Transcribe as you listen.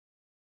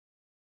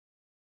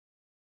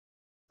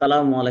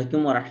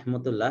Assalamualaikum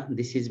warahmatullah.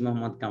 This is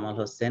Muhammad Kamal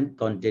Hussain,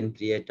 content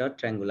creator,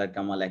 Triangular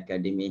Kamal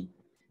Academy.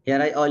 Here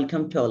I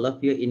welcome to all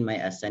of you in my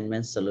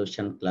assignment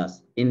solution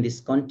class. In this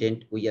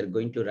content, we are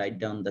going to write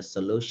down the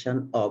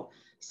solution of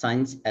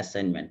science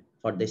assignment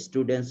for the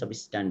students of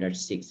standard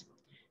 6.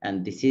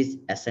 And this is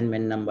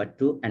assignment number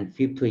 2 and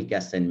 5th week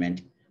assignment.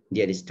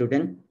 Dear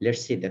student,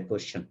 let's see the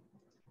question.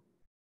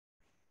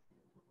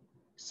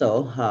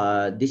 So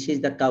this is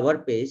the cover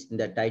page. In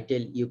the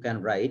title, you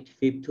can write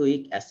 5th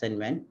week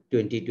assignment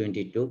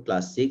 2022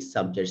 class 6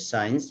 subject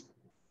science.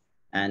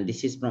 And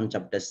this is from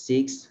chapter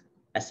 6,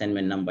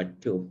 assignment number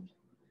 2.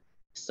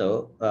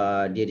 So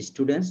dear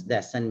students, the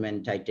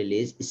assignment title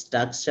is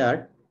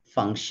structure,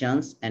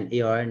 functions and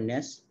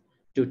awareness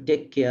to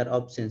take care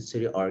of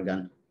sensory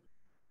organ.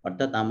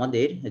 অর্থাৎ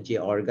আমাদের যে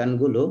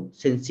অর্গানগুলো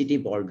sensitive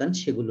organ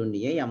সেগুলো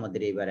নিয়েই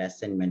আমাদের এবার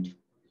assignment.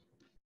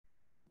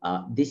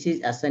 This is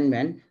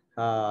assignment.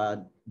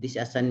 This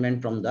assignment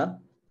from the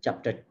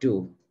chapter 2,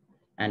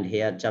 and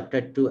here chapter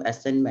 2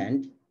 assignment,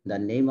 the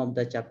name of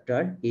the chapter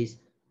is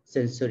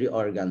sensory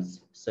organs.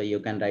 So you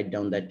can write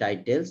down the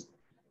titles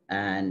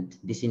and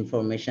this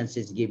information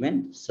is given.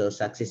 So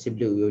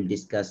successively we will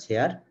discuss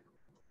here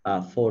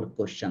 4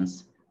 questions.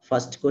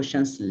 First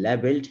questions,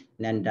 labeled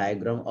and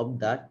diagram of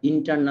the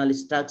internal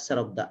structure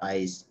of the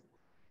eyes,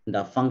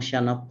 the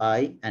function of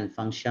eye and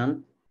function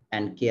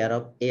and care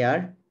of air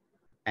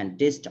and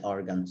taste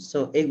organs. So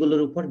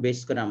এগুলোর উপর base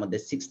করে আমাদের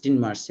 16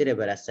 মার্কসের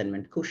এবার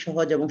assignment খুব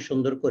সহজ এবং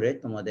সুন্দর করে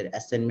তোমাদের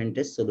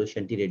অ্যাসাইনমেন্টের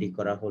সলিউশনটি রেডি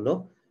করা হলো।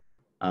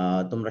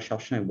 তোমরা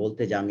সবসময়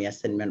বলতে যে আমি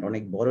অ্যাসাইনমেন্ট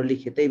অনেক বড়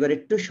লিখে, তো এবার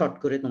একটু শর্ট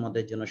করে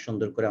তোমাদের জন্য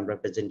সুন্দর করে আমরা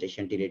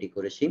প্রেজেন্টেশনটি রেডি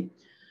করেছি।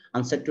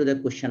 Answer to the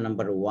question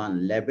number 1,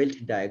 labeled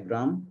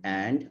diagram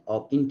and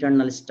of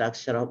internal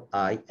structure of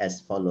eye as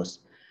follows.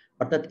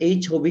 অর্থাৎ এই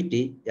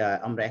ছবিটি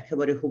আমরা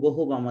একেবারে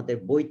হুবহু আমাদের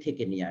বই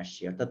থেকে নিয়ে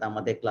আসছি, অর্থাৎ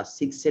আমাদের ক্লাস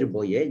 6 এর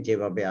বইয়ে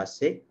যেভাবে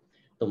আছে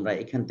তোমরা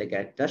এখান থেকে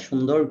একটা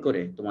সুন্দর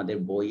করে তোমাদের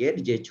বইয়ের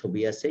যে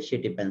ছবি আছে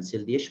সেটি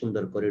পেন্সিল দিয়ে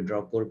সুন্দর করে ড্র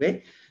করবে।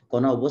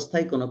 কোনো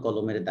অবস্থায় কোনো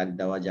কলমের দাগ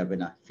দেওয়া যাবে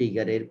না।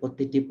 ফিগারের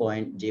প্রত্যেকটি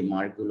পয়েন্ট যে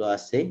মার্কগুলো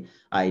আছে,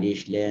 আইরিশ,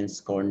 লেন্স,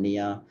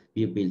 কর্নিয়া,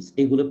 পিউপিলস,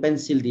 এগুলো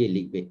পেন্সিল দিয়ে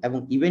লিখবে এবং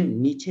ইভেন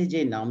নিচে যে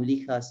নাম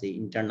লেখা আছে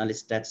internal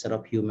structure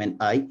of human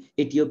I,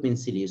 এটিও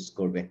পেন্সিল ইউজ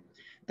করবে।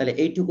 তাহলে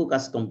এইটুকু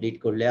কাজ কমপ্লিট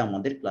করলে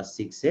আমাদের ক্লাস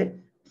 6 এর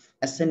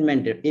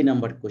অ্যাসাইনমেন্টের এ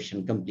নাম্বার কোশ্চেন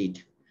কমপ্লিট।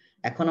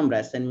 এখন আমরা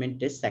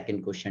অ্যাসাইনমেন্টের সেকেন্ড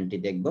কোশ্চেনটি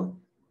দেখব।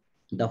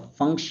 The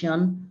function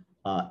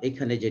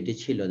এখানে যেটি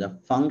ছিল, the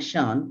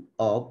function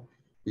of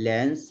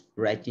lens,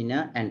 retina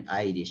and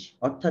iris,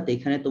 অর্থাৎ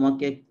এখানে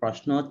তোমাকে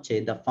প্রশ্ন হচ্ছে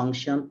the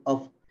function of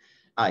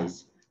eyes,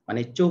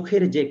 মানে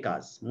চোখের যে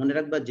কাজ। মনে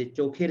রাখবা যে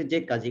চোখের যে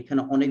কাজ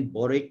এখানে অনেক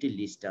বড় একটি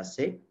লিস্ট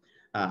আছে,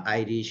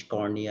 আইরিশ,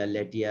 কর্নিয়া,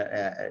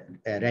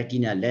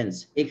 রেটিনা, লেন্স।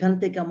 এখান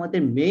থেকে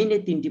আমাদের মেইন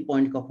এই 3টি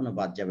পয়েন্ট কখনো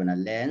বাদ যাবে না,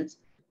 লেন্স,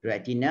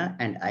 রেটিনা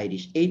এন্ড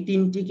আইরিশ। এই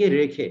 3টিকে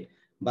রেখে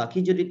বাকি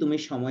যদি তুমি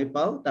সময়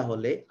পাও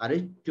তাহলে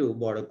আরেকটু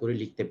বড় করে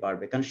লিখতে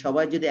পারবে, কারণ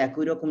সবাই যদি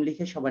একই রকম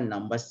লিখে সবার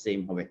নাম্বার সেম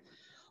হবে।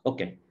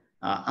 ওকে,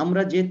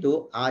 আমরা যেহেতু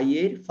আই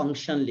এর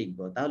ফাংশন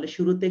লিখবো, তাহলে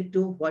শুরুতে একটু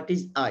হোয়াট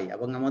ইজ আই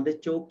এবং আমাদের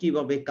চোখ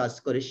কিভাবে কাজ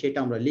করে সেটা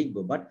আমরা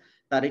লিখবো, বাট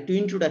তার একটু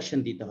ইন্ট্রোডাকশন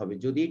দিতে হবে।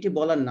 যদি এটি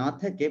বলা না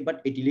থাকে বাট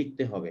এটি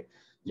লিখতে হবে।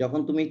 যখন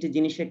তুমি একটি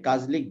জিনিসের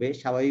কাজ লিখবে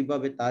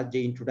স্বাভাবিকভাবে তার যে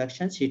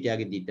ইন্ট্রোডাকশন সেটি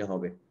আগে দিতে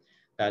হবে।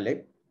 তাহলে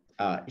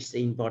it's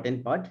an important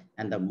part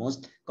and the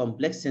most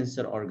complex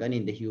sensor organ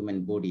in the human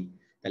body.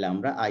 তাহলে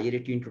আমরা আই এর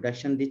একটু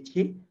ইন্ট্রোডাকশন দিচ্ছি।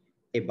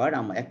 এবার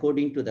আমরা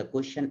according to the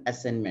question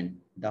assignment,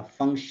 the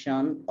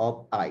function of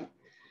I.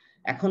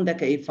 এখন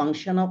দেখো এই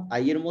ফাংশন অফ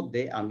আই এর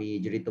মধ্যে আমি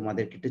যদি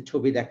তোমাদেরকে একটু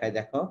ছবি দেখাই,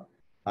 দেখো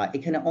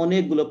এখানে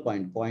অনেকগুলো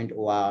পয়েন্ট, পয়েন্ট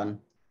 1,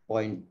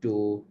 পয়েন্ট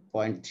 2,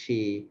 পয়েন্ট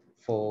 3,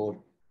 4,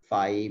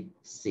 5,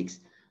 6।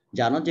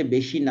 জানো যে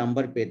বেশি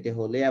নাম্বার পেতে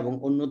হলে এবং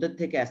অন্যদের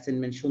থেকে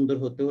অ্যাসাইনমেন্ট সুন্দর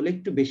হতে হলে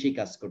একটু বেশি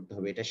কাজ করতে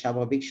হবে, এটা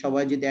স্বাভাবিক।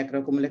 সবাই যদি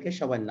একরকম লেখে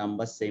সবার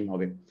নাম্বার সেম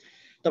হবে।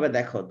 তবে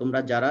দেখো তোমরা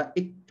যারা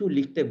একটু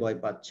লিখতে ভয়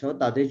পাচ্ছ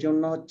তাদের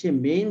জন্য হচ্ছে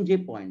মেইন যে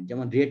পয়েন্ট,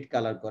 যেমন রেড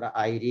কালার করা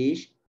আইরিশ,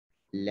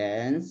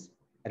 লেন্স,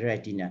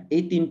 রেটিনা,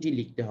 এই 3টি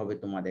লিখতে হবে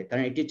তোমাদের,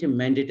 কারণ এটি হচ্ছে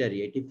ম্যান্ডেটরি,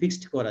 এটি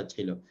ফিক্সড করা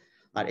ছিল।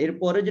 আর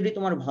এরপরে যদি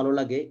তোমার ভালো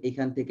লাগে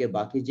এখান থেকে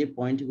বাকি যে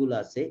পয়েন্টগুলো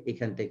আছে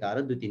এখান থেকে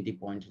আরো 2-3টি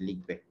পয়েন্ট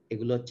লিখবে।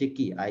 এগুলো হচ্ছে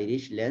কি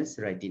আইরিশ, লেন্স,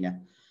 রেটিনা।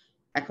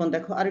 এখন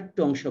দেখো আরেকটু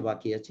অংশ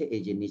বাকি আছে,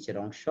 এই যে নিচের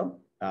অংশ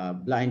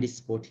ব্লাইন্ড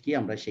স্পট কি,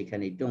 আমরা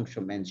সেখানে একটু অংশ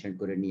মেনশন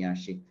করে নিয়ে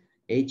আসি।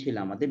 এই ছিল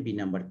আমাদের বি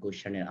নাম্বার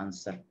কোশ্চেনের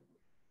আনসার।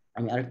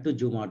 আমি আরেকটু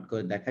জুম আউট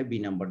করে দেখাই বি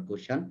নাম্বার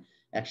কোশ্চেন,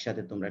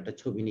 একসাথে তোমরা একটা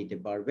ছবি নিতে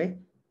পারবে।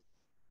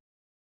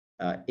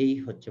 এই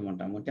হচ্ছে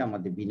মোটামুটি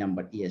আমাদের B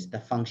number. Yes,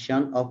 the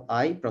function of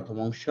I প্রথম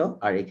অংশ,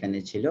 আর এখানে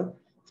ছিল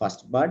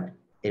ফার্স্ট পার্ট,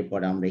 এরপর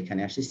আমরা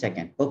এখানে আসি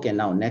সেকেন্ড। ওকে,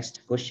 নাও নেক্সট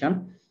কোশ্চেন।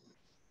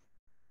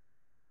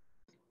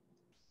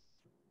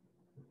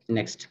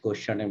 নেক্সট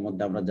কোশ্চেনের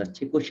মধ্যে আমরা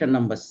যাচ্ছি question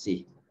number C.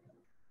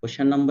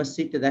 Question number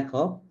C তে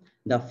দেখো,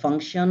 the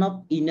function of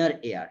inner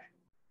air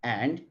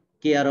and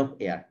care of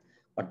air,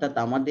 অর্থাৎ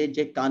আমাদের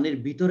যে কানের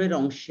ভিতরের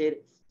অংশের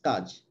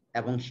কাজ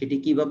এবং সেটি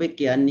কিভাবে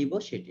কেয়ার নিব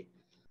সেটি।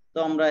 তো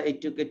আমরা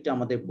একটু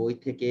আমাদের বই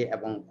থেকে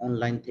এবং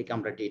অনলাইন থেকে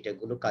আমরা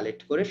ডেটাগুলো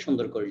কালেক্ট করে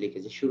সুন্দর করে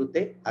লিখেছি। শুরুতে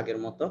আগের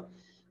মতো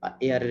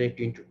এয়ার এর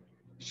একটু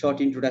শর্ট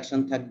ইন্ট্রোডাকশন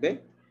থাকবে।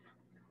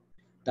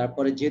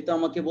 তারপরে যেহেতু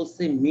আমাকে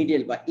বলছে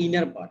মিডল বা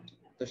ইনার পার্ট,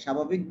 তো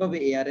স্বাভাবিকভাবে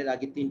এয়ার এর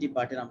আগে 3টি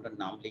পার্টের আমরা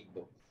নাম লিখব।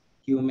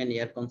 Human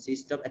air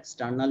consist of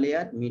external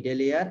air, middle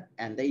air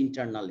and the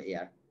internal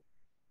air.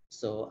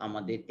 So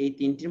আমাদের এই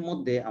 3টির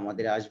মধ্যে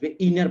আমাদের আসবে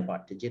ইনার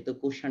পার্ট, যেহেতু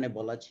কোশ্চেনে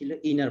বলা ছিল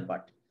ইনার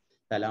পার্ট,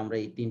 তাহলে আমরা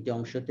এই 3টি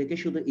অংশ থেকে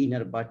শুধু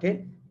ইনার পার্টের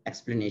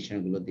এক্সপ্লেনেশন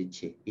গুলো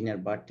দিচ্ছি। ইনার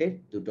পার্টের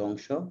দুটো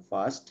অংশ,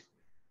 ফার্স্ট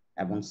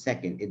এবং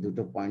সেকেন্ড, এই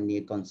দুটো পয়েন্ট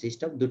নিয়ে কনসিস্ট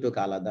অফ, দুটোকে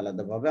আলাদা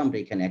আলাদা ভাবে আমরা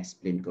এখানে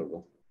এক্সপ্লেন করব।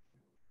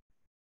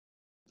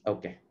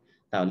 ওকে,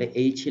 তাহলে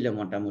এই ছিল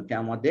মোটামুটি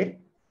আমাদের।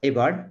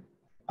 এবার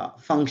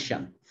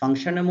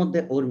ফাংশনের মধ্যে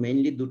ওর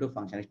মেইনলি দুটো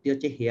ফাংশন, একটি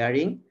হচ্ছে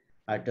হিয়ারিং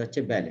আর একটা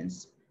হচ্ছে ব্যালেন্স।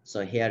 সো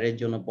হেয়ারের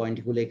জন্য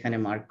পয়েন্টগুলো এখানে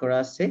মার্ক করা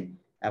আছে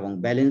এবং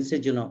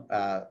ব্যালেন্সের জন্য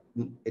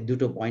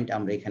দুটো পয়েন্ট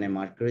আমরা এখানে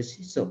মার্ক করেছি।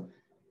 সো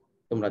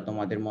তোমরা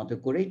তোমাদের মতো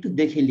করে একটু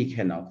দেখে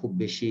লিখে নাও, খুব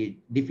বেশি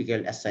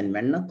ডিফিকাল্ট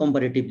অ্যাসাইনমেন্ট না,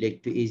 কম্পারেটিভলি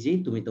একটু ইজি,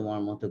 তুমি তোমার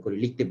মতো করে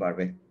লিখতে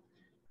পারবে।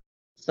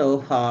 সো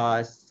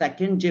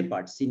সেকেন্ড যে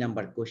part, C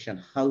number question,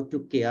 how to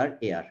care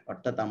air,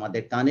 অর্থাৎ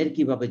আমাদের কানের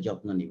কিভাবে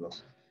যত্ন নিব।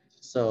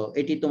 সো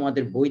এটি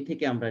তোমাদের বই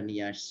থেকে আমরা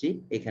নিয়ে আসছি,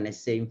 এখানে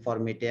সেম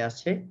ফরম্যাটে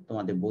আছে,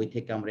 তোমাদের বই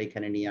থেকে আমরা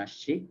এখানে নিয়ে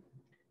আসছি।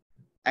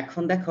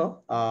 এখন দেখো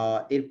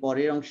এর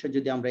পরের অংশ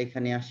যদি আমরা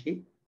এখানে আসি,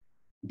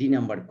 D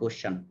number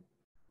question.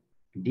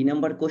 D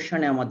number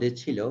কোশ্চেনে আমাদের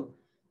ছিল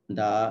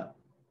the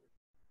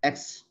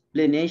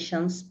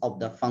explanations of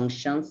the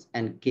functions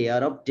and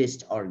care of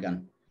test organ।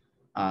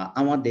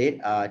 আমাদের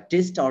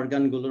টেস্ট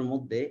অর্গান গুলোর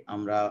মধ্যে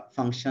আমরা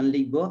ফাংশন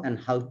লিখব and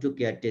how to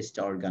care test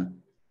organ।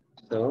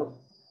 তো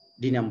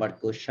ডি নাম্বার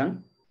কোশ্চেন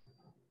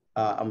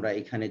আমরা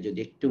এখানে যদি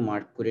একটু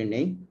মার্ক করে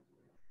নেই,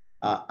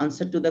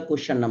 answer to the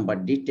question number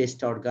D, test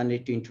অর্গানের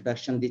একটু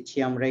ইন্ট্রোডাকশন দিচ্ছি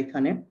আমরা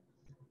এখানে।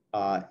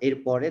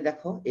 এরপরে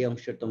দেখো এই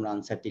অংশের তোমরা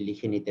আনসারটি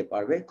লিখে নিতে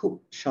পারবে, খুব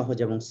সহজ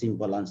এবং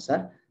সিম্পল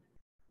আনসার।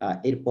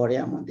 এরপরে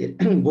আমাদের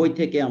বই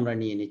থেকে আমরা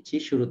নিয়ে নিচ্ছি,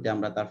 শুরুতে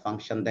আমরা তার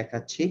ফাংশন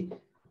দেখাচ্ছি।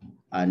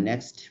 আর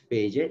নেক্সট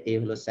পেজে এই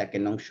হলো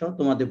সেকেন্ড অংশ,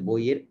 তোমাদের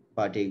বইয়ের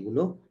পার্ট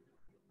এগুলো।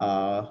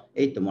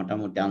 এই তো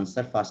মোটামুটি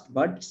answer, first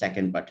part,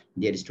 second part.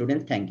 Dear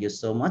student, thank you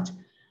so much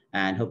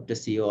and hope to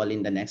see you all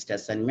in the next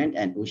assignment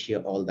and wish you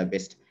all the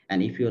best.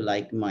 And if you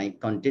like my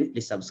content,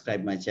 please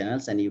subscribe my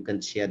channels and you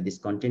can share this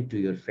content to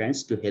your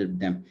friends to help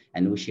them,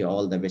 and wish you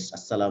all the best.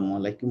 Assalamu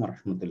alaikum wa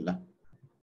rahmatullah.